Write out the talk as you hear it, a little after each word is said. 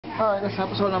Alright, this is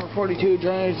episode number 42,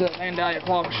 Journey to the Vandalia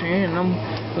claw machine, and I'm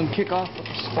going to kick off with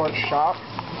the sports shop.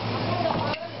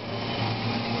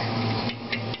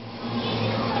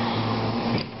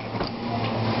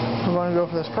 We're going to go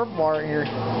for this purple bar right here.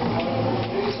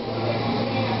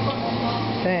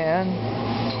 And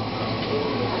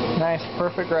nice,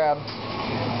 perfect grab.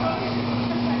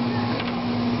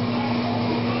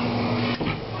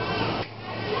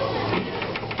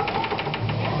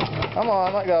 Come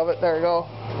on, let go of it. There we go.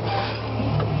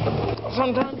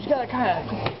 Sometimes you gotta kind of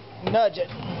nudge it.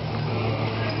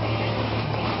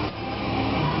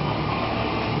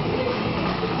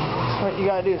 That's what you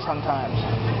gotta do sometimes.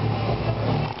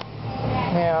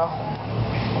 Now,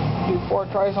 do 4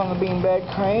 tries on the beanbag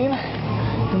crane,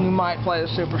 and you might play the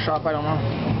super shop. I don't know.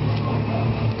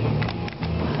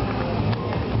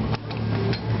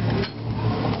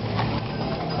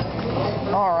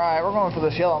 Alright, we're going for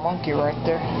this yellow monkey right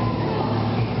there.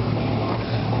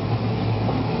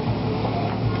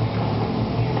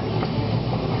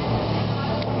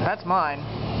 That's mine.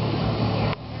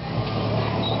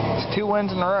 It's 2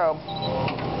 wins in a row.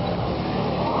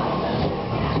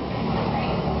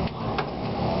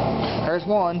 There's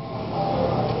one.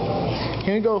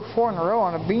 Can we go 4 in a row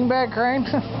on a beanbag crane?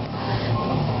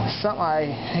 Something I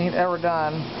ain't ever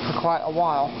done for quite a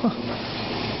while.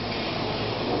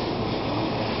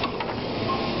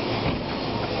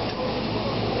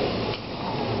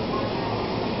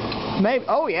 Maybe.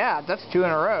 Oh yeah, that's 2 in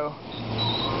a row.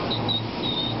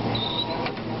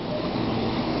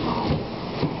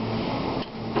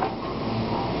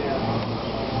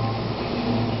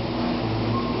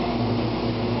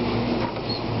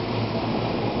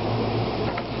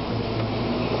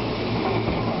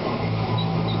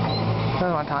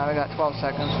 That's my time. I got 12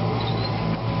 seconds.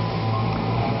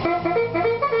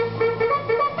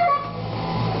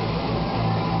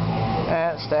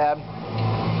 And stab.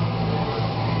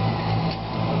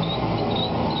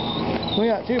 We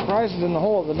got 2 prizes in the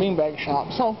whole of the beanbag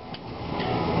shop, so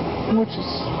which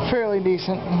is fairly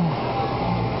decent.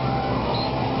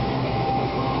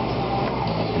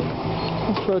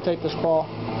 Let's rotate this claw.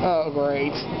 Oh,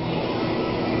 great.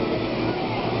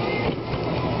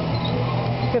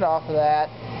 Get off of that.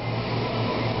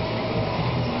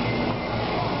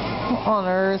 What on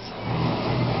earth?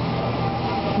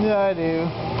 Yeah, I do.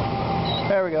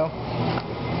 There we go.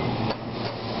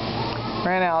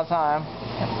 Ran out of time.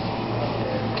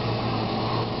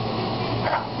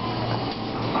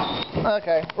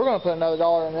 Okay, we're going to put another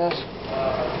 $1 in this.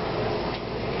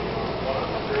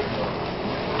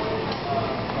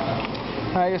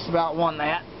 I just about won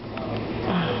that.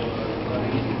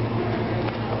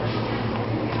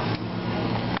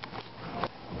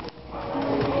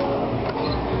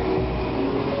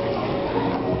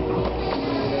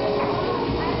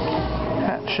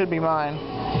 That should be mine.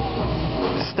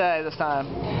 Stay this time.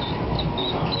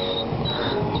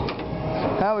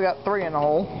 Now we got 3 in the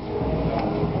hole.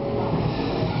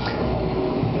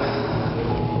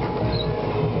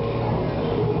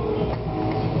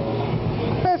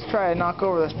 Let's try to knock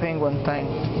over this penguin thing.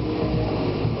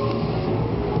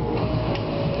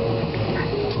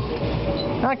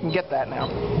 I can get that now.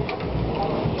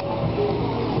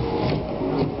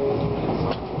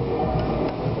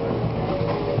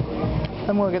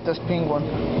 I'm going to get this penguin.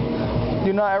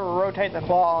 Do not ever rotate the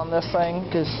claw on this thing,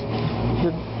 because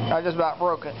I just about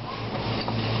broke it.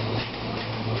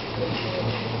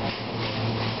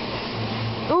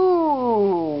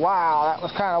 Ooh, wow, that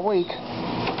was kind of weak.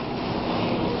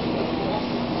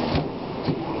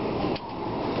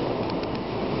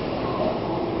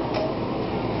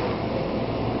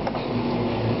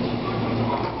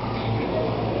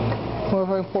 What if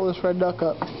I can pull this red duck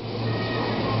up?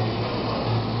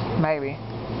 Maybe.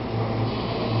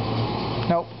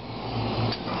 Nope.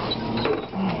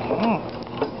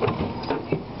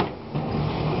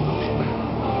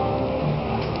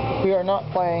 We are not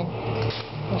playing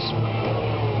this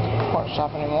part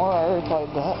shop anymore. I already played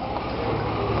that.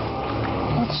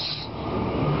 Let's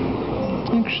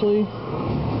actually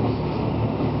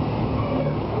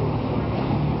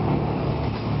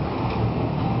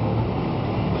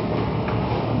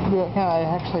can I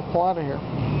actually pull out of here?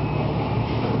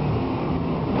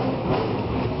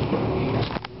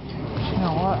 You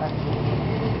know what?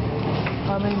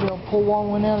 I may be able to pull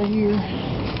one out of here.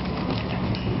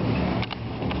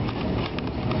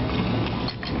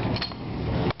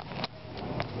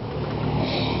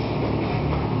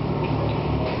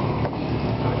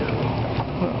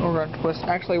 We're going to twist.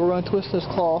 Actually, we're going to twist this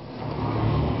claw.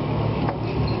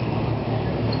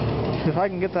 If I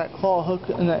can get that claw hooked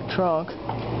in that trunk.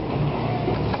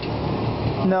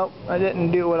 Nope, I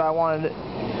didn't do what I wanted it.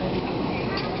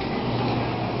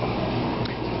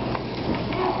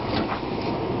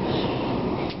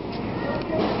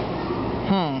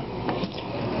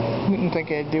 didn't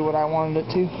think it'd do what I wanted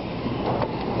it to.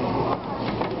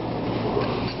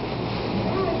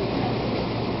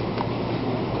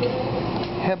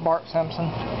 Hit Bart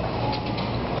Simpson.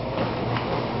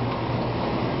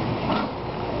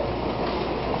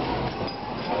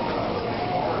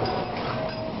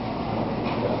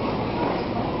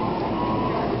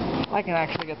 I can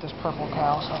actually get this purple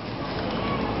cow,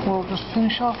 so we'll just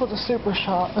finish off with a super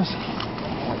shot. Oh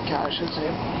my gosh, it's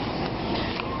it.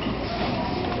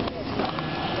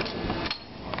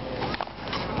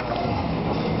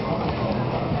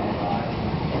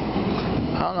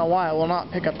 I don't know why I will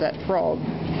not pick up that frog.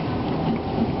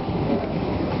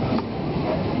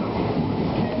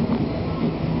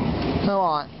 Come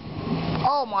on.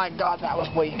 Oh my god, that was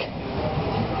weak.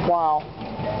 Wow.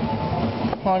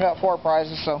 Well, I got 4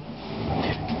 prizes, so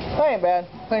that ain't bad.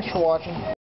 Thanks for watching.